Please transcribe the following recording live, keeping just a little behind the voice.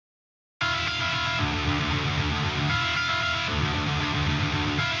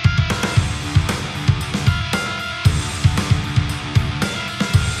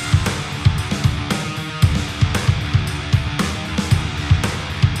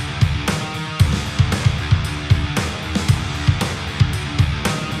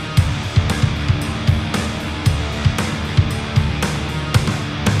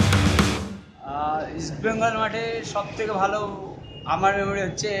সবথেকে ভালো আমার মেমোরি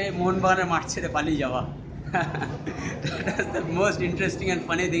হচ্ছে মোহনবাগানের মাঠ ছেড়ে পালিয়ে যাওয়া। That was the most interesting and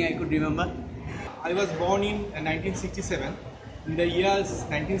funny thing I could remember. I was born in 1967. In the years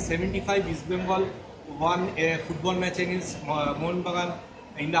 1975, East Bengal won a football match against Mohun Bagan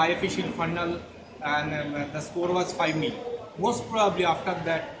in the IFA Shield final, and the score was 5-0. Most probably after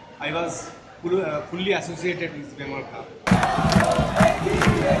that, I was fully associated with East Bengal club.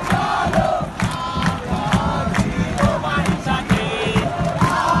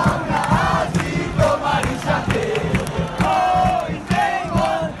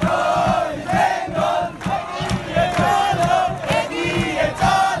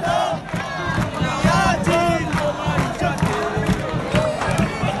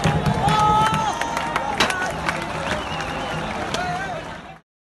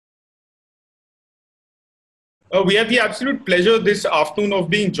 We have the absolute pleasure this afternoon of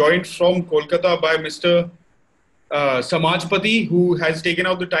being joined from Kolkata by Mr. Samajpati, who has taken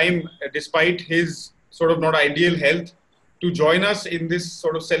out the time, despite his sort of not ideal health, to join us in this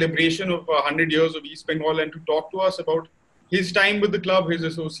sort of celebration of 100 years of East Bengal and to talk to us about his time with the club, his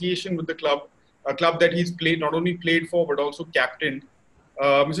association with the club, a club that he's played, not only played for, but also captained.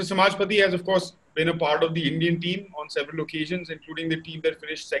 Mr. Samajpati has, of course, been a part of the Indian team on several occasions, including the team that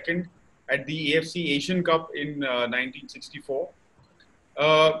finished second at the AFC Asian Cup in 1964.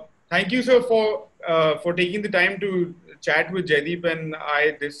 Thank you, sir, for taking the time to chat with Jaydeep and I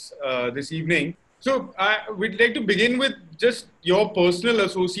this evening. So we'd like to begin with just your personal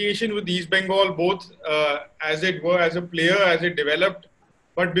association with East Bengal, both as it were as a player, as it developed,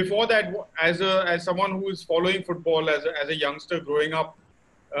 but before that, as someone who is following football as a youngster growing up.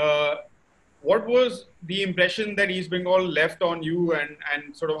 What was the impression that East Bengal left on you, and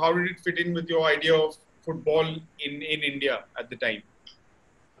sort of how did it fit in with your idea of football in India at the time?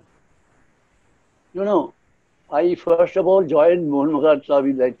 You know, I first of all joined Mohun Bagan Club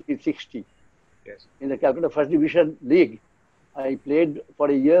in 1960. Yes. In the Calcutta First Division League. I played for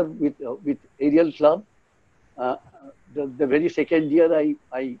a year with Aerial Club. The very second year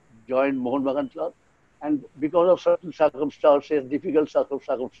I joined Mohun Bagan Club, and because of certain circumstances, difficult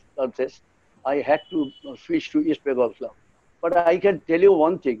circumstances, I had to switch to East Bengal Club. But I can tell you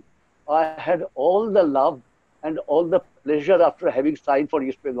one thing, I had all the love and all the pleasure after having signed for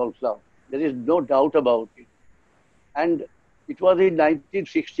East Bengal Club. There is no doubt about it. And it was in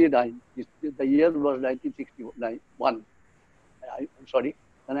 1969, the year was 1961, I'm sorry,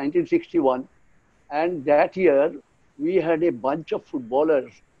 1961. And that year, we had a bunch of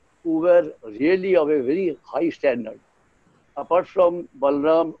footballers who were really of a very high standard. Apart from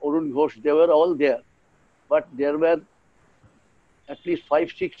Balram, Arun Ghosh, they were all there. But there were at least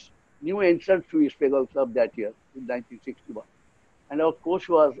 5-6 new entrants to East Bengal Club that year in 1961. And our coach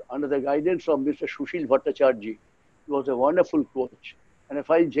was under the guidance of Mr. Sushil Bhattacharya. He was a wonderful coach and a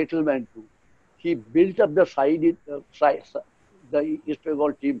fine gentleman too. He built up the the East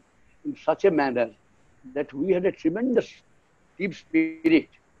Bengal team in such a manner that we had a tremendous team spirit,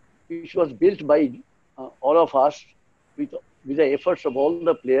 which was built by all of us with the efforts of all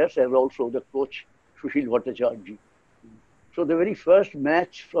the players and also the coach Sushil Bhattacharya. So the very first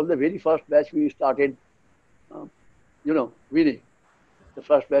match, from the very first match, we started, winning. The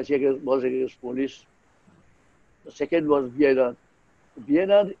first match was against Police. The second was Vienna.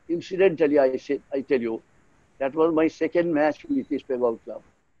 Vienna, incidentally, I tell you, that was my second match with East Bengal Club.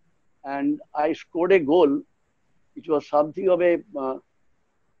 And I scored a goal, which was something of a,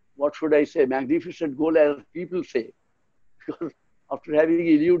 what should I say, magnificent goal, as people say. Because after having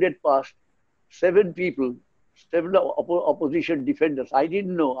eluded past 7 opposition defenders, I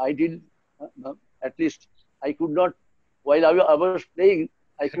didn't know, at least I could not, while I was playing,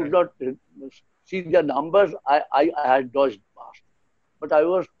 I could not see the numbers I had dodged past. But I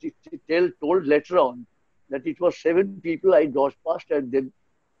was told later on that it was 7 people I dodged past and then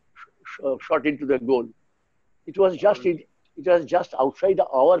shot into the goal. It was just outside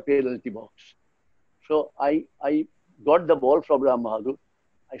our penalty box. So I got the ball from Ram Bahadur.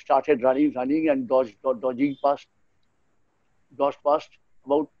 I started running and dodging past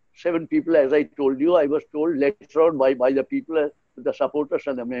about 7 people, as I told you. I was told later on by the people, the supporters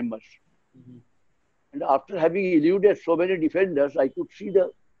and the members. Mm-hmm. And after having eluded so many defenders, I could see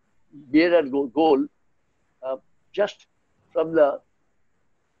the bearer goal just from the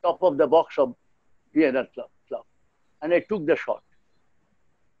top of the box of Vienna club. And I took the shot.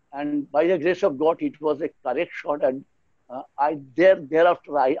 And by the grace of God, it was a correct shot. And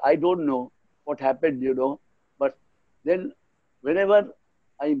thereafter, I don't know what happened, But then whenever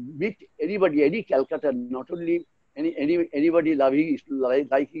I meet anybody, any Calcutta, not only anybody liking East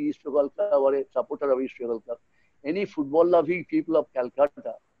Bengal Club or a supporter of East Bengal Club, any football-loving people of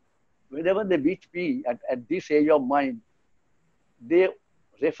Calcutta, whenever they meet me at this age of mine, they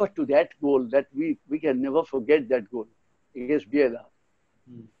refer to that goal that we can never forget that goal against BLR.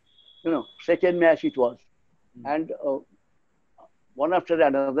 You know, second match it was. And one after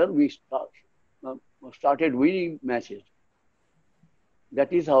another, we started winning matches.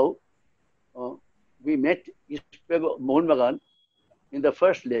 That is how we met East Bengal, Mohun Bagan in the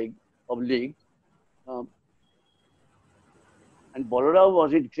first leg of league. And Balaram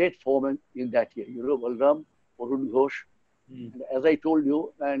was in great form in that year. You know, Balaram, Arun Ghosh. And as I told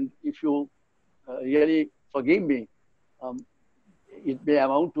you, and if you really forgive me, it may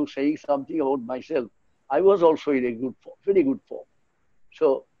amount to saying something about myself. I was also in a good form, very good form.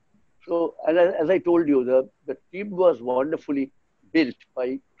 So as I told you, the team was wonderfully built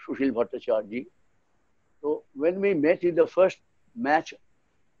by Sushil Bhattacharya. So when we met in the first match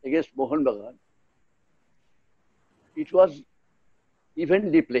against Mohun Bagan, it was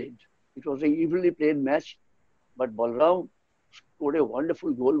evenly played. It was an evenly played match, but Balram scored a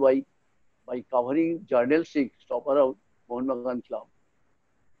wonderful goal by covering Jarnel Singh, stopper of Mohun Bagan club.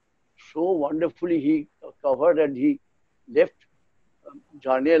 So wonderfully he covered and he left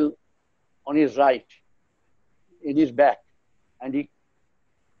Jarnel on his right, in his back, and he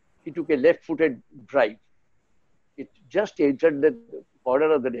took a left-footed drive. It just entered the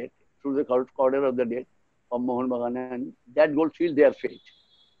corner of the net, through the corner of the net of Mohun Bagan, and that goal sealed their fate.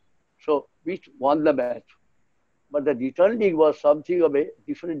 So we won the match. But the return league was something of a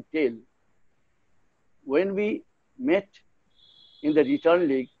different tale. When we met in the return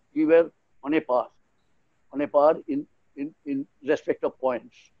league, we were on a par in respect of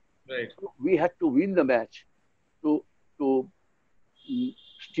points. Right. So we had to win the match to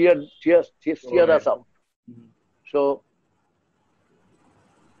steer us out. So,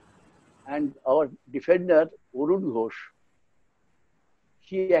 and our defender, Arun Ghosh,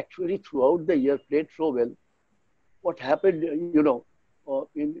 he actually throughout the year played so well. What happened, you know,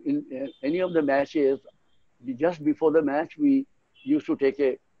 in any of the matches, just before the match, we used to take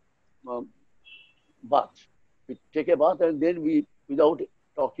a bath. We take a bath and then we, without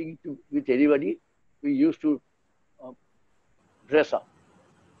talking with anybody, we used to dress up.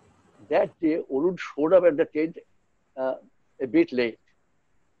 That day, Arun showed up at the tent a bit late.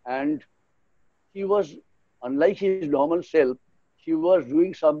 And he was, unlike his normal self, he was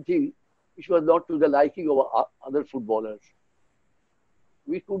doing something which was not to the liking of other footballers.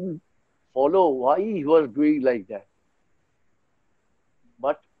 We couldn't follow why he was doing like that.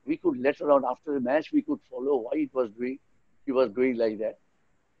 But we could later on, after the match, we could follow why he was doing like that.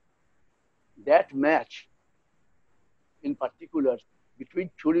 That match, in particular, between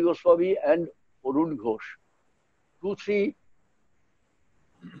Churi Goswami and Arun Ghosh, 2-3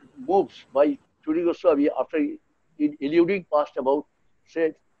 moves by Churi Goswami after eluding past about,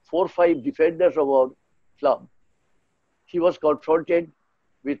 say, 4-5 defenders of our club, he was confronted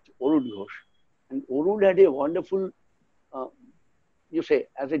with Arun Ghosh. And Arun had a wonderful, you say,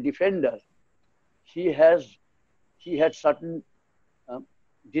 as a defender, he had certain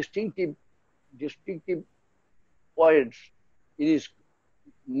distinctive points in his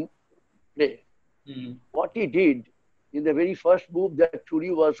play. What he did in the very first move that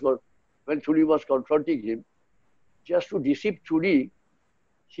when Churi was confronting him, just to deceive Churi,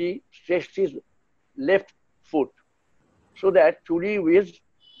 he stretched his left foot so that Churi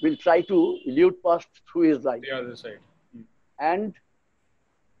will try to elude past through his right. The other side. And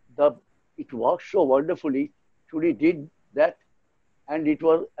it worked so wonderfully. Churi did that, and he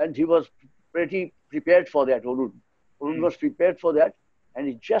was pretty prepared for that. Arun was prepared for that, and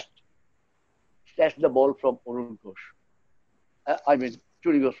he just snatched the ball from Arun Ghosh.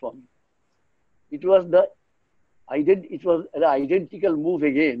 Churi Goswami. It was an identical move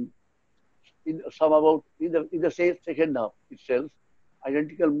again in the same second half itself.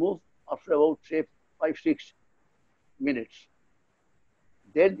 Identical move after about, say, 5-6 minutes.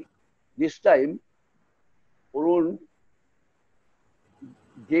 Then this time, Arun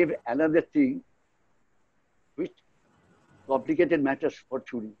gave another thing which complicated matters for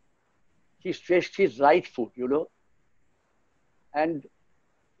Churi. He stretched his right foot, you know, and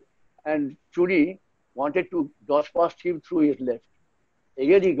Churi wanted to dodge past him through his left.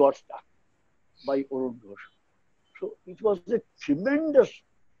 Again, he got stuck by Arun Ghosh. So it was a tremendous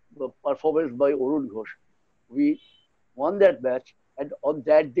performance by Arun Ghosh. We won that match, and on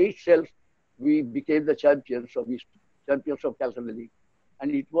that day itself, we became the champions of Calcutta League.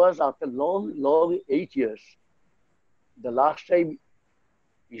 And it was after long 8 years. The last time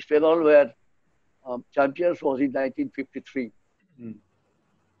East Bengal were champions was in 1953.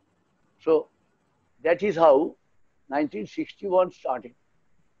 So that is how 1961 started.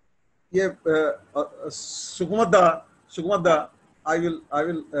 Yeah, Sukumar, I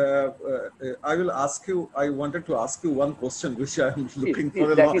will ask you. I wanted to ask you one question, which I am Please, looking please,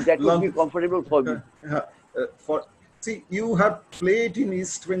 for a that would long. be comfortable for me. For see, you have played in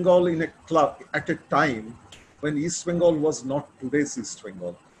East Bengal in a club at a time when East Bengal was not today's East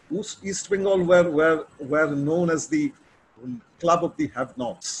Bengal. East Bengal were known as the club of the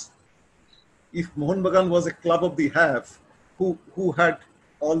have-nots. If Mohun Bagan was a club of the have, who had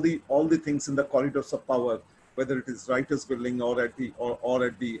all the things in the corridors of power, whether it is writers' building or at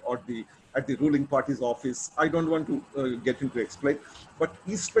the ruling party's office. I don't want to get into explain, but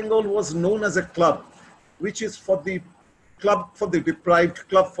East Bengal was known as a club, which is for the club for the deprived,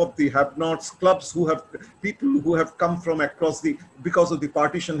 club for the have-nots, clubs who have people who have come from across the because of the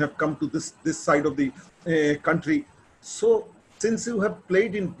partition have come to this side of the country. So since you have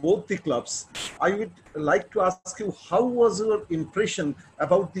played in both the clubs, I would like to ask you, how was your impression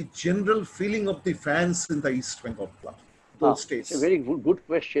about the general feeling of the fans in the East Bengal club those It's a days? very good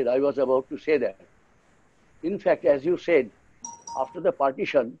question. I was about to say that. In fact, as you said, after the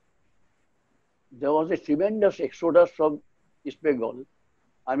partition, there was a tremendous exodus from East Bengal,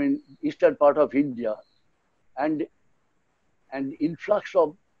 I mean, eastern part of India, and influx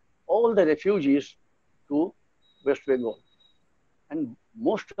of all the refugees to West Bengal. And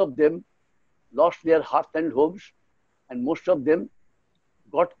most of them lost their hearth and homes, and most of them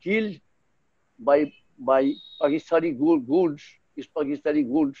got killed by Pakistani goons, East Pakistani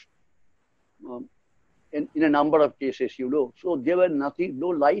goons, in a number of cases, you know. So there were no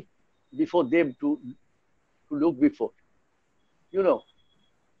light before them to look before. You know,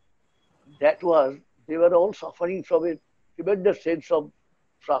 they were all suffering from a tremendous sense of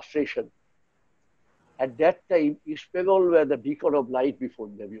frustration. At that time, East Bengal were the beacon of light before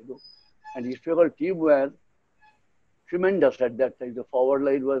them, you know. And East Bengal team were tremendous at that time. The forward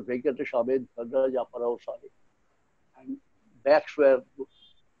line was Venkatesh Ahmed, Dhanraj Aparao Saleh. And backs were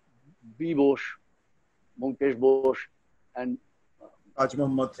B. Bose, Munkesh Bose, and Taj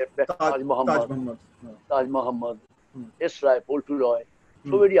Muhammad, Taj Muhammad, Taj Muhammad. Taj Muhammad, S. Rai, Poltu Roy,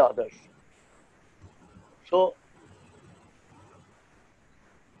 so Hmm. many others. So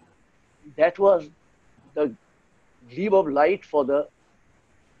that was the gleam of light for the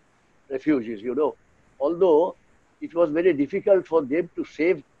refugees, you know. Although it was very difficult for them to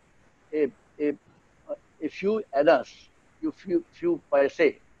save a, a, a few annas, few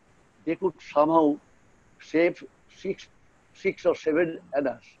paise, they could somehow save six or seven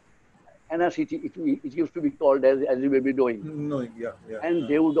annas. Annas, it used to be called, as you may be knowing. No, yeah. And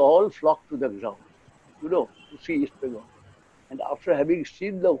they would all flock to the ground, you know, to see East Bengal. And after having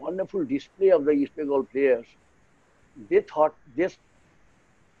seen the wonderful display of the East Bengal players, they thought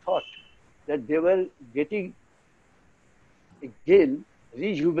that they were getting again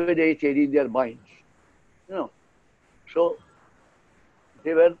rejuvenated in their minds, you know. So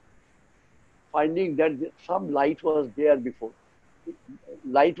they were finding that some light was there before.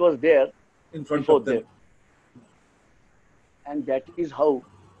 Light was there In front before of them. And that is how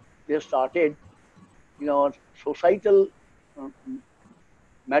they started, you know, societal uh,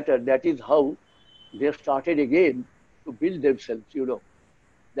 matter. That is how they started again to build themselves, you know.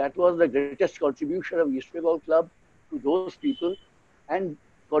 That was the greatest contribution of East Bengal Club to those people, and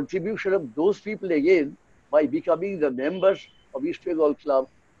contribution of those people again by becoming the members of East Bengal Club,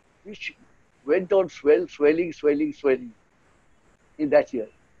 which went on swelling in that year.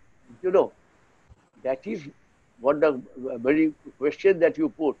 You know, that is what the very question that you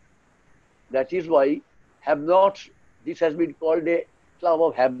put. That is why have-nots, this has been called a club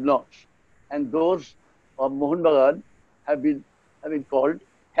of have-nots. And those of Mohun Bagan have been called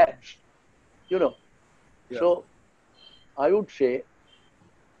haves. You know. Yeah. So I would say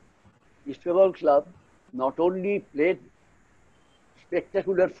East Bengal Club not only played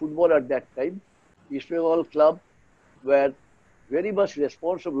spectacular football at that time, East Bengal Club were very much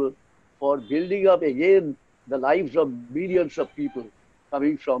responsible for building up again the lives of millions of people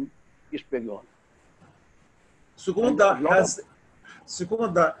coming from East Bengal. And a lot of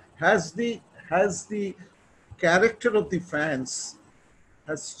Sukumar, has the character of the fans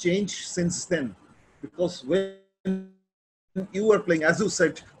has changed since then? Because when you were playing, as you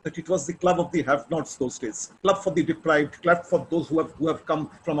said, that it was the club of the have-nots those days, club for the deprived, club for those who have come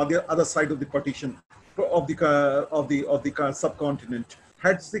from other side of the partition, of the subcontinent.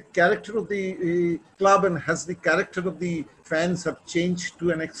 Has the character of the club and has the character of the fans have changed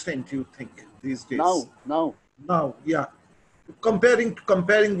to an extent, you think, these days? now, Yeah. Comparing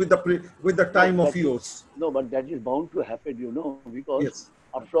with the time of yours. No, but that is bound to happen, you know, because Yes.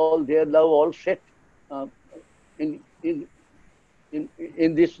 after all, they are now all set in in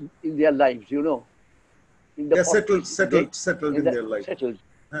in this in their lives, you know, in the Yeah, 40s. settled In in the their life. settled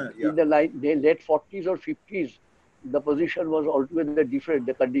Yeah. in the late 40s or 50s, the position was altogether different,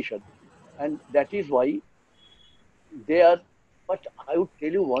 the condition, and that is why they are. But I would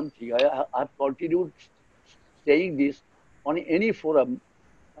tell you one thing. I've continued saying this on any forum,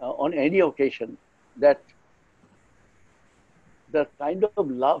 on any occasion, that the kind of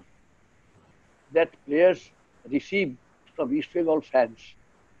love that players receive from East Bengal fans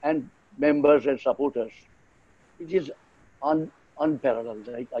and members and supporters, it is unparalleled.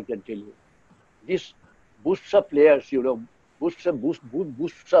 I can tell you. This boosts up players, you know, boosts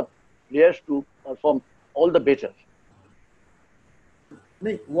up players to perform all the better.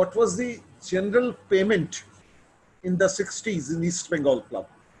 Nick, what was the general payment in the 60s in East Bengal club?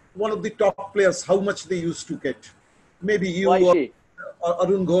 One of the top players, how much they used to get? Maybe you, Why say?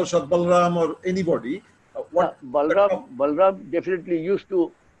 Arun Ghosh or Balram or anybody. What the top? Balram definitely used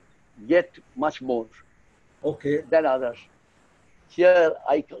to get much more Okay. than others. Here,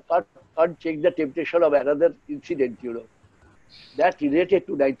 I can't take the temptation of another incident, you know, that related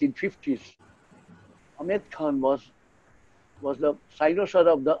to 1950s. Ahmed Khan was the cynosure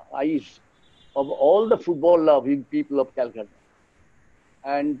of the eyes of all the football loving people of Calcutta.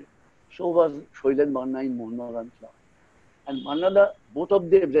 And so was Shoilen Manna in Mohun Bagan Club. And Manada, both of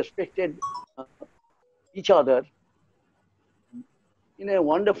them respected each other in a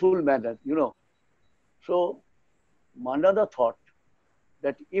wonderful manner, you know. So Manada thought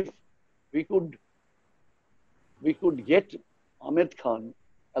that if we could get Ahmed Khan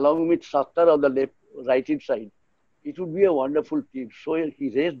along with Sattar on the left, right hand side, it would be a wonderful team. So he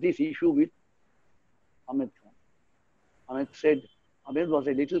raised this issue with Ahmed Khan. Ahmed said, Ahmed was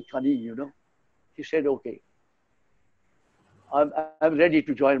a little cunning, you know. He said, okay, I'm ready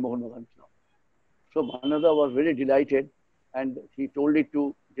to join Mohun Bagan Club. So Manada was very delighted and he told it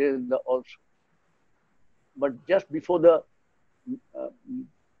to Jaydeep also. But just before the uh,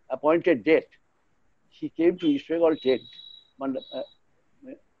 appointed date, he came to East Bengal tent,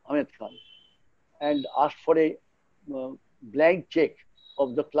 Ahmed Khan, and asked for a blank check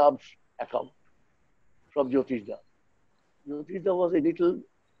of the club's account from Jyotishda. Jyotishda was a little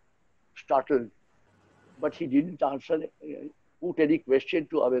startled, but he didn't answer, put any question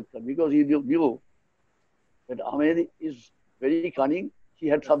to Ahmed Khan because he knew that Ahmed is very cunning. He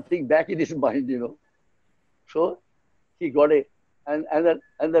had something back in his mind, you know. So he got a, and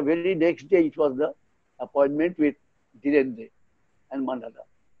the very next day it was the appointment with Dhirendra and Mandada.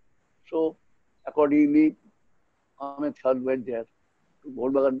 So accordingly, Ahmed Khan went there to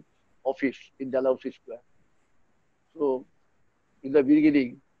Mohun office in Dalhousie Square. So in the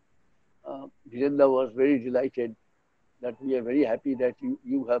beginning, Dhirendra was very delighted that we are very happy that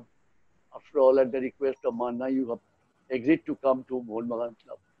you have, after all, at the request of Manna, you have agreed to come to Mohun Bagan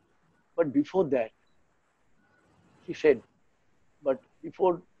Club. But before that, he said, but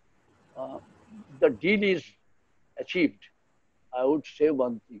before uh, the deal is achieved, I would say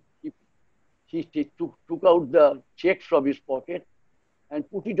one thing. He took out the check from his pocket and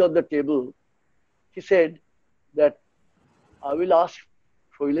put it on the table. He said that I will ask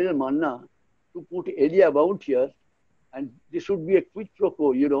Shoilen and Manna to put any amount here and this would be a quid pro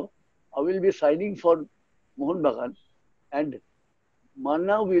quo, you know. I will be signing for Mohun Bagan and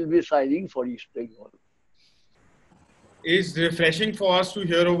Manna will be signing for East Bengal. Is refreshing for us to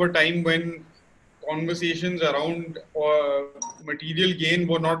hear over time when conversations around material gain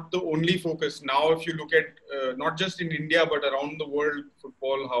were not the only focus. Now, if you look at not just in India but around the world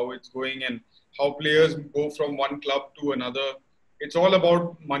football, how it's going and how players go from one club to another, it's all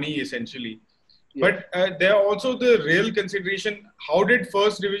about money essentially. Yes. But there are also the real consideration: how did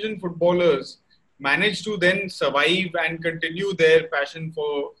first division footballers manage to then survive and continue their passion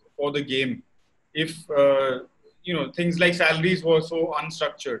for the game? If things like salaries were so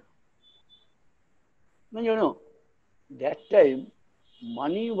unstructured. No, you know, that time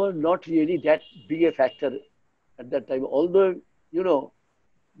money was not really that big a factor at that time. Although, you know,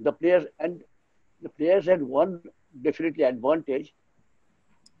 the players had one definitely advantage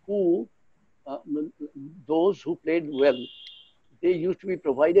who uh, those who played well, they used to be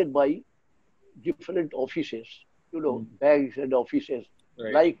provided by different offices, you know, banks and offices.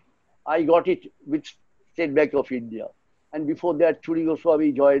 Right. Like I got it with State Bank of India. And before that, Churi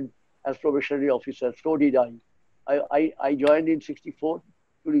Goswami joined as probationary officer. So did I. I joined in 64.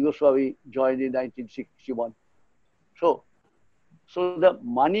 Churi Goswami joined in 1961. So the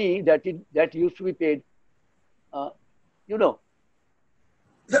money that used to be paid, you know,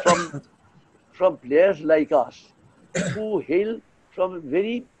 from players like us who hail from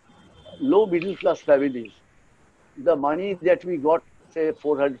very low middle class families. the money that we got, say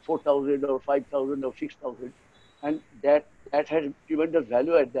 4,000 or 5,000 or 6,000, and that had tremendous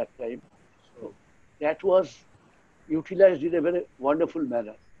value at that time. So that was utilized in a very wonderful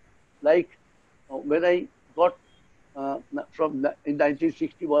manner. Like when I got from in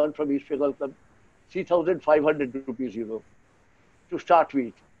 1961 from East Bengal Club, 3,500 rupees, to start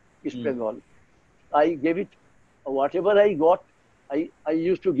with, East Bengal. I gave it, whatever I got, I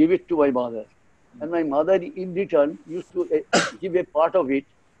used to give it to my mother. And my mother, in return, used to give a part of it,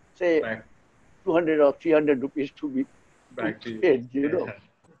 say Back, 200 or 300 rupees to be back to you. paid, Yeah.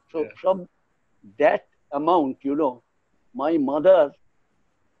 So Yeah. from that amount, my mother,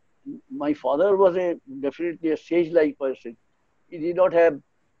 my father was definitely a sage-like person. He did not have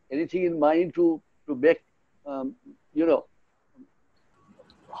anything in mind to make, um, you know,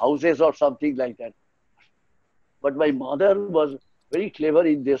 houses or something like that. But my mother was very clever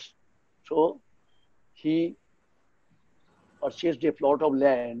in this. So he purchased a plot of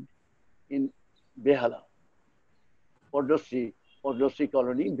land in Behala, Pordosri, Pordosri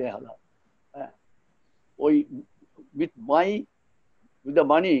colony in Behala. Uh, we, with my, with the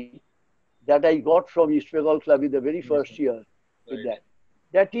money that I got from East Bengal Club in the very first year, with Right.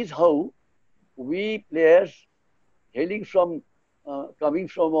 that is how we players hailing from, coming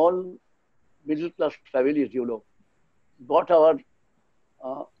from all middle class families, got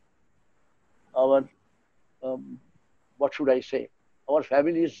uh, our what should I say, our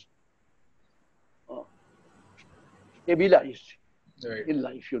families uh, stabilized Right. in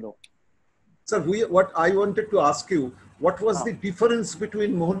life, Sir, what I wanted to ask you, what was Uh, the difference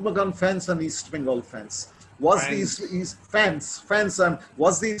between Mohun Bagan fans and East Bengal fans? Was the Fans. East fans and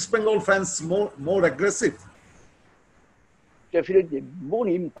was the East Bengal fans more aggressive? Definitely more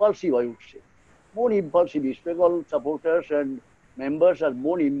impulsive, I would say. More impulsive. East Bengal supporters and members are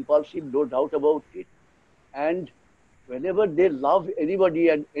more impulsive, no doubt about it. And whenever they love anybody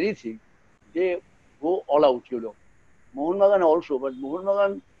and anything, they go all out, Mohun Bagan also, but Mohun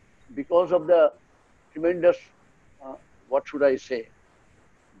Bagan, because of the tremendous, uh, what should I say,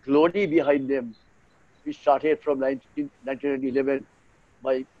 glory behind them, which started from 1911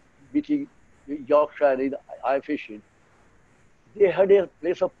 by beating Yorkshire in IFA Shield. They had a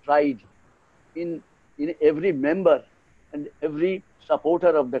place of pride in every member and every supporter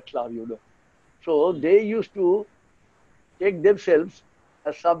of the club, So they used to take themselves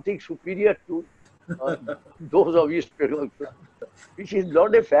as something superior to uh, those of East Bengal Club, which is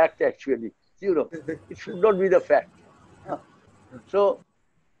not a fact actually. It should not be the fact. Uh, So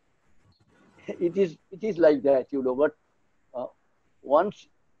it is like that, But uh, once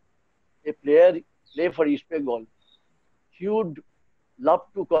a player play for East Bengal, he would love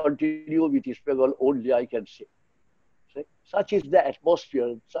to continue with East Bengal only, I can say. Such is the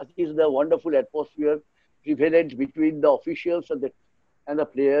atmosphere, such is the wonderful atmosphere prevalent between the officials and the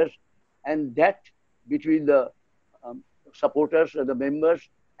players, and that between the um, supporters and the members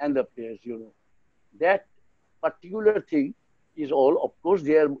and the players. That particular thing is all. Of course,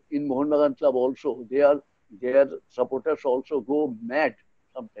 they are in Mohun Bagan Club also. Their supporters also go mad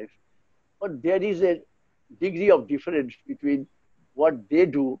sometimes, but there is a degree of difference between what they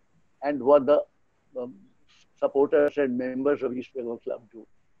do and what the um, supporters and members of East Bengal Club do.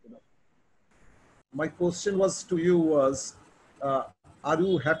 You know. My question was to you was, are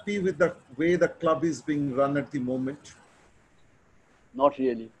you happy with the way the club is being run at the moment? Not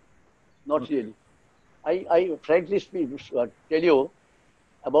really, not Okay. really. I frankly tell you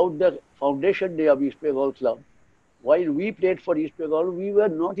about the foundation day of East Bengal Club. While we played for East Bengal, we were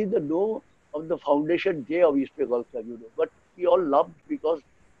not in the know of the foundation day of East Bengal Club, But we all loved because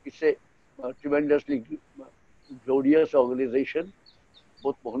it's a tremendously glorious organization,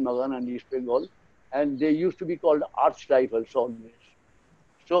 both Mohun Bagan and East Bengal, and they used to be called arch rivals always.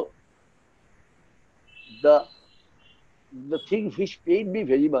 So the the thing which paid me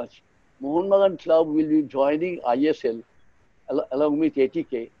very much, Mohun Bagan Club will be joining ISL along with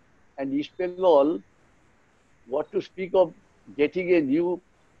ATK, and East Bengal, what to speak of getting a new,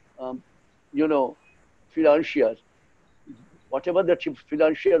 um, you know, financier. Whatever the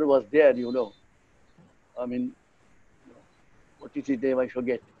financier was there, I mean, what is his name? I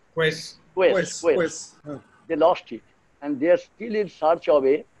forget. Quest. Quest. Quest. They lost it, and they are still in search of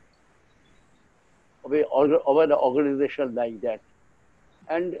an organization like that.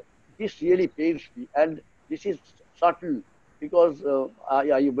 And this really pains me. And this is subtle because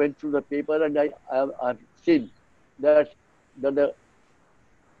I went through the paper and I've seen that the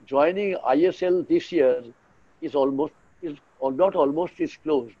joining ISL this year is almost is or not almost is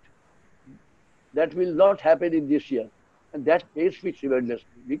closed. That will not happen in this year, and that pains me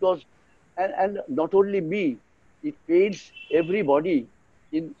tremendously because and not only me. it pains everybody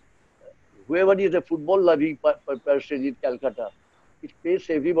in whoever is a football loving person in Calcutta. It pains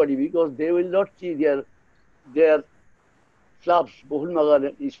everybody because they will not see their clubs, Mohun Bagan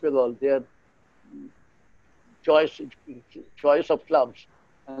and East Bengal, their choice choice of clubs,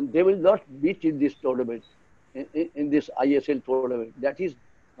 and they will not meet in this tournament, in this ISL tournament. That is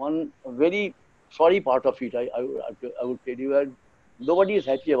one very sorry part of it. I would tell you, and nobody is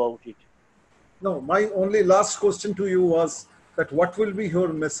happy about it. No, my only last question to you was that what will be your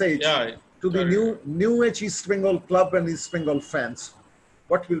message to the new age East Bengal club and East Bengal fans?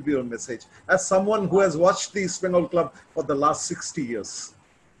 What will be your message as someone who has watched the East Bengal club for the last 60 years?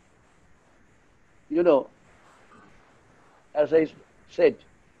 You know, as I said,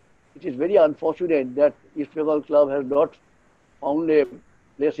 it is very unfortunate that East Bengal club has not found a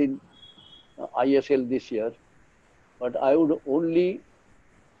place in ISL this year. But I would only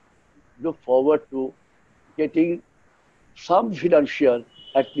look forward to getting some financier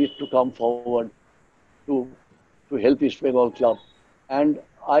at least to come forward to help East Bengal club. And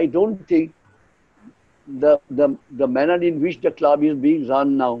I don't think the manner in which the club is being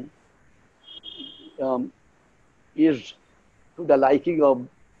run now is to the liking of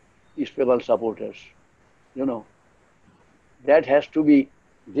East Bengal supporters. You know, that has to be,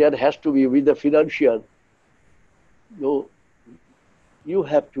 there has to be with the financier. You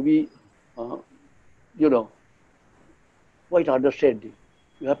have to be, you know, quite understanding.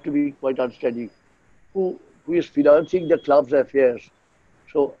 You have to be quite understanding who is financing the club's affairs.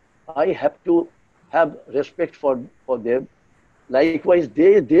 So I have to have respect for them. Likewise,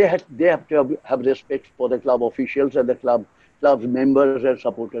 they have to have respect for the club officials and the club's members and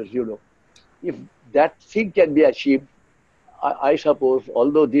supporters. You know, if that thing can be achieved, I suppose,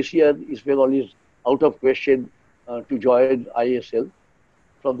 although this year East Bengal is out of question to join ISL,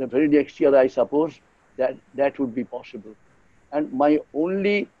 from the very next year, I suppose that would be possible. And my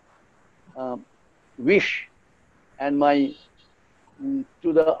only wish and my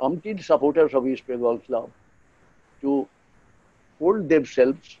to the umpteen supporters of East Bengal club to hold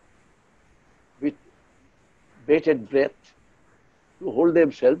themselves with bated breath, to hold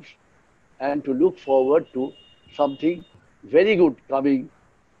themselves and to look forward to something very good coming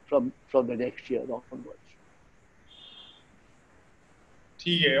from the next year onwards.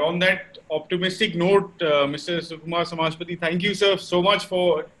 On that optimistic note, Mr. Sukumar Samajpati, thank you, sir, so much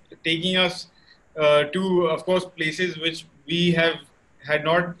for taking us to, of course, places which we had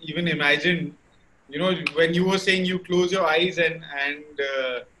not even imagined. You know, when you were saying you close your eyes and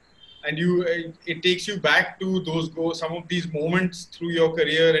you, it takes you back to some of these moments through your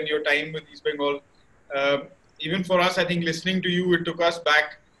career and your time with East Bengal. Even for us, I think listening to you, it took us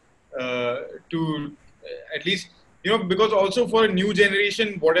back to at least. You know, because also for a new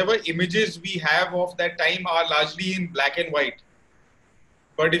generation, whatever images we have of that time are largely in black and white.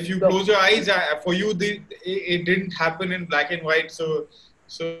 But if you close your eyes, for you, it didn't happen in black and white. So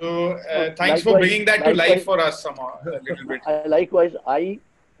thanks for bringing that to life for us somehow a little bit. Likewise, I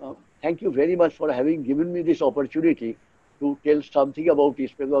thank you very much for having given me this opportunity to tell something about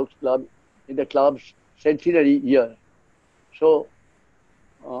East Bengal club in the club's centenary year. So.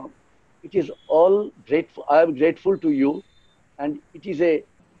 It is all grateful. I am grateful to you, and it is a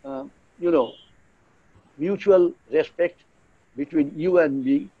mutual respect between you and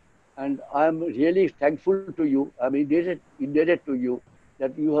me. And I am really thankful to you. I am indebted to you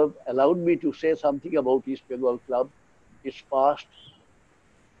that you have allowed me to say something about East Bengal club, its past,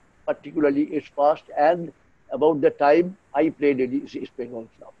 particularly its past, and about the time I played in East Bengal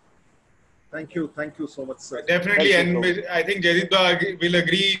club. Thank you so much, sir. Definitely, and I think Jaydeep will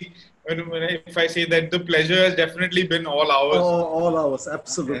agree if I say that the pleasure has definitely been all ours. All ours,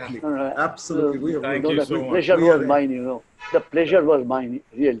 absolutely. Yeah. Absolutely. Thank you so much. The pleasure was mine, you know. The pleasure was mine,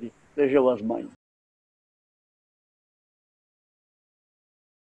 really. Pleasure was mine.